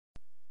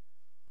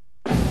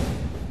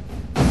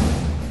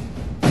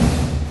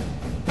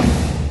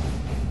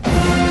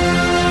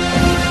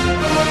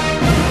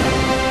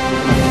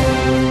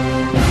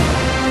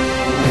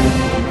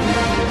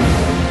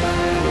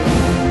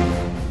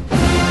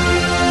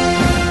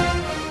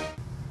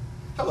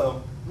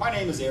My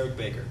name is Eric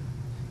Baker.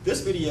 This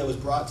video is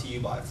brought to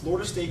you by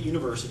Florida State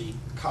University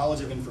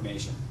College of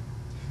Information.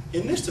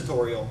 In this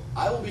tutorial,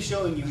 I will be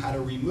showing you how to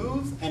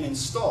remove and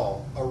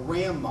install a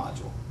RAM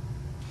module.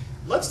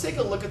 Let's take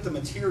a look at the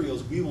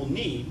materials we will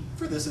need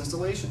for this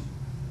installation.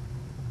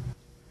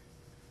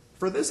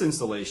 For this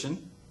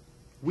installation,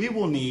 we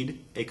will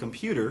need a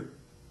computer,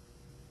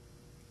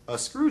 a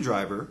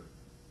screwdriver,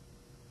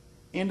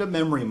 and a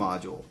memory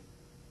module.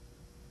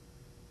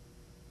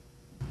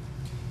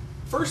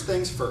 First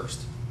things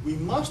first, we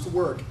must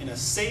work in a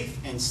safe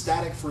and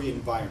static-free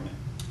environment.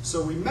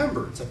 So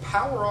remember to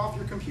power off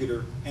your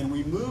computer and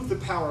remove the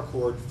power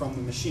cord from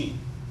the machine.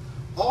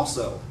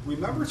 Also,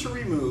 remember to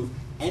remove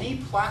any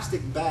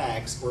plastic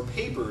bags or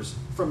papers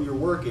from your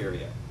work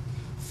area.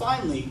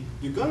 Finally,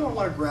 you're going to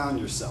want to ground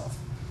yourself.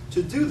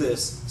 To do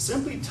this,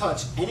 simply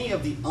touch any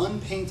of the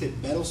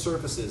unpainted metal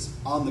surfaces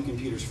on the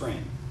computer's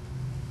frame.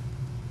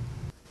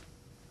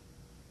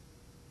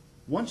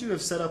 Once you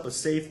have set up a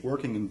safe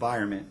working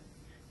environment,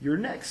 your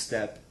next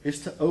step is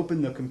to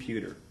open the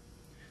computer.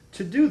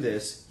 To do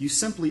this, you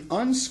simply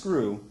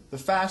unscrew the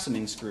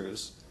fastening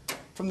screws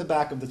from the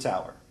back of the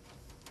tower.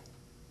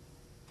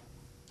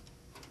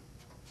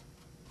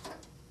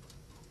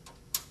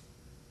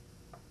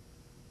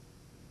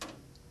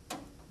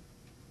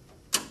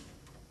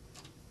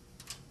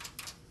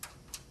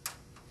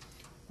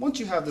 Once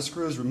you have the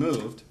screws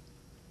removed,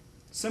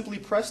 simply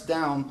press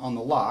down on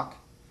the lock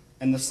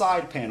and the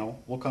side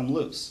panel will come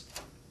loose.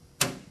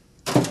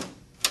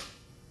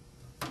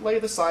 Lay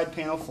the side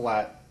panel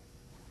flat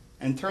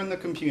and turn the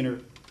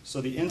computer so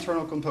the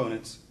internal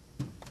components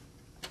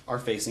are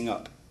facing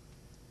up.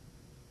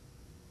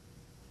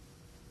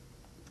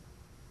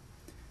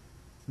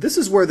 This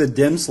is where the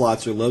DIMM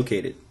slots are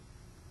located.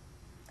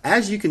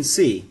 As you can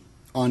see,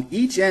 on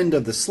each end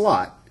of the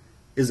slot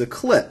is a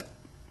clip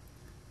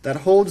that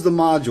holds the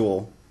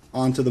module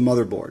onto the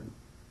motherboard.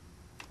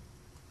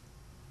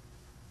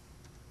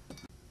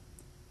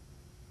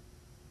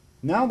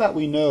 Now that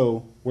we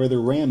know where the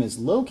RAM is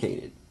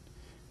located,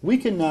 we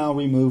can now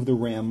remove the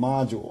RAM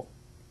module.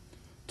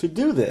 To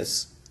do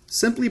this,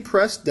 simply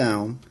press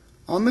down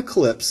on the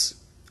clips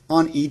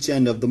on each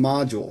end of the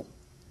module.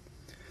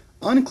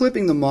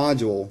 Unclipping the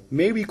module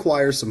may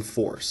require some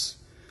force.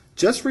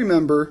 Just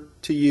remember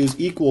to use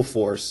equal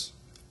force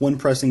when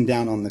pressing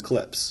down on the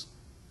clips.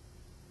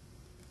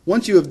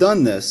 Once you have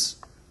done this,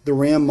 the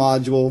RAM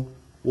module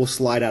will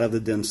slide out of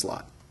the DIMM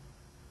slot.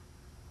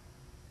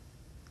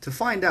 To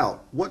find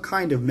out what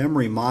kind of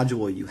memory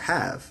module you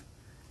have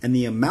and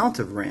the amount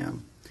of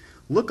RAM,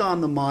 look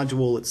on the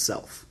module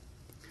itself.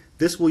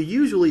 This will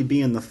usually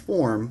be in the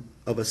form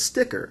of a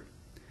sticker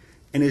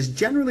and is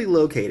generally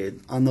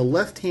located on the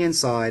left-hand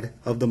side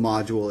of the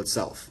module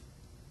itself.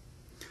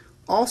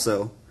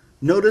 Also,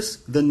 notice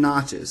the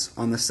notches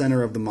on the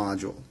center of the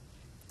module.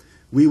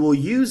 We will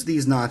use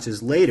these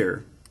notches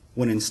later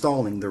when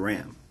installing the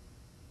RAM.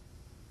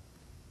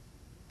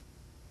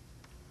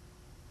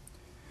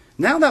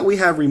 Now that we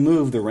have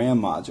removed the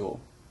RAM module,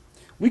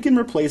 we can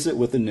replace it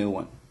with a new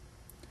one.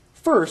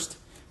 First,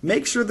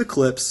 make sure the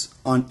clips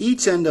on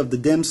each end of the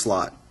DIMM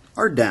slot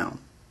are down.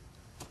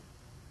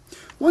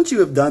 Once you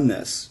have done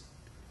this,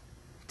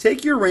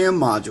 take your RAM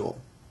module,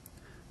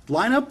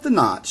 line up the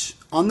notch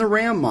on the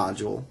RAM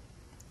module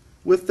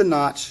with the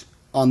notch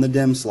on the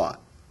DIMM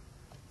slot.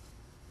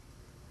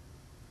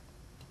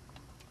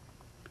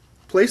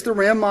 Place the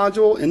RAM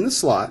module in the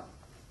slot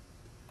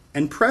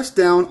and press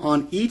down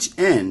on each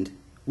end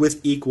with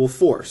equal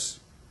force.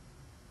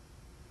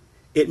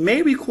 It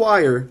may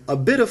require a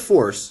bit of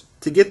force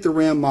to get the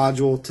RAM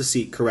module to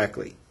seat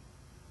correctly.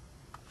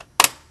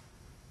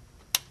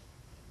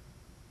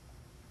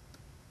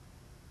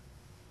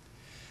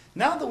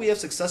 Now that we have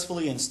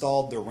successfully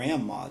installed the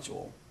RAM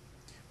module,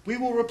 we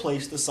will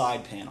replace the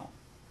side panel.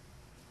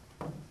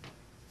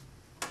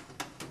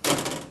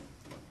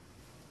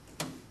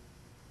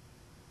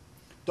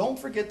 Don't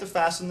forget to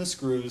fasten the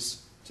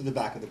screws to the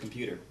back of the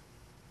computer.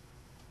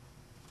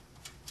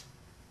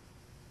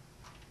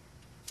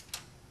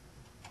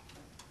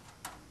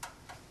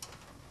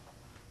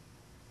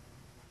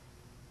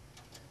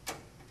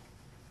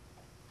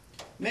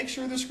 Make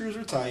sure the screws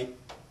are tight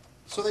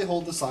so they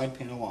hold the side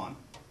panel on.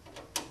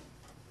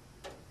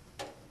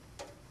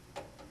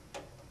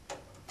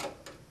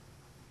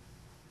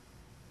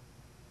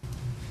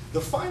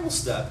 The final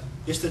step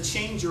is to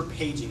change your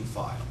paging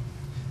file.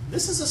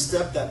 This is a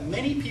step that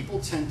many people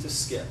tend to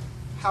skip.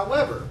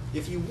 However,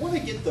 if you want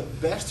to get the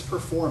best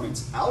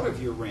performance out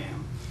of your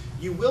RAM,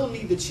 you will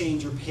need to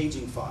change your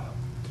paging file.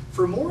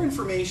 For more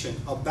information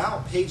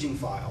about paging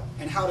file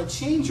and how to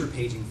change your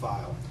paging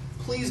file,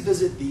 please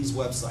visit these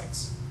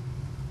websites.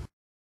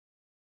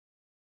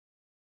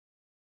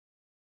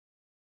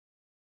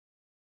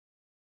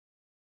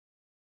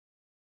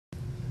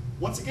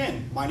 Once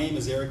again, my name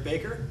is Eric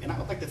Baker, and I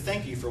would like to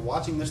thank you for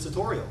watching this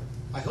tutorial.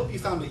 I hope you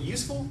found it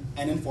useful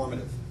and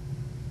informative.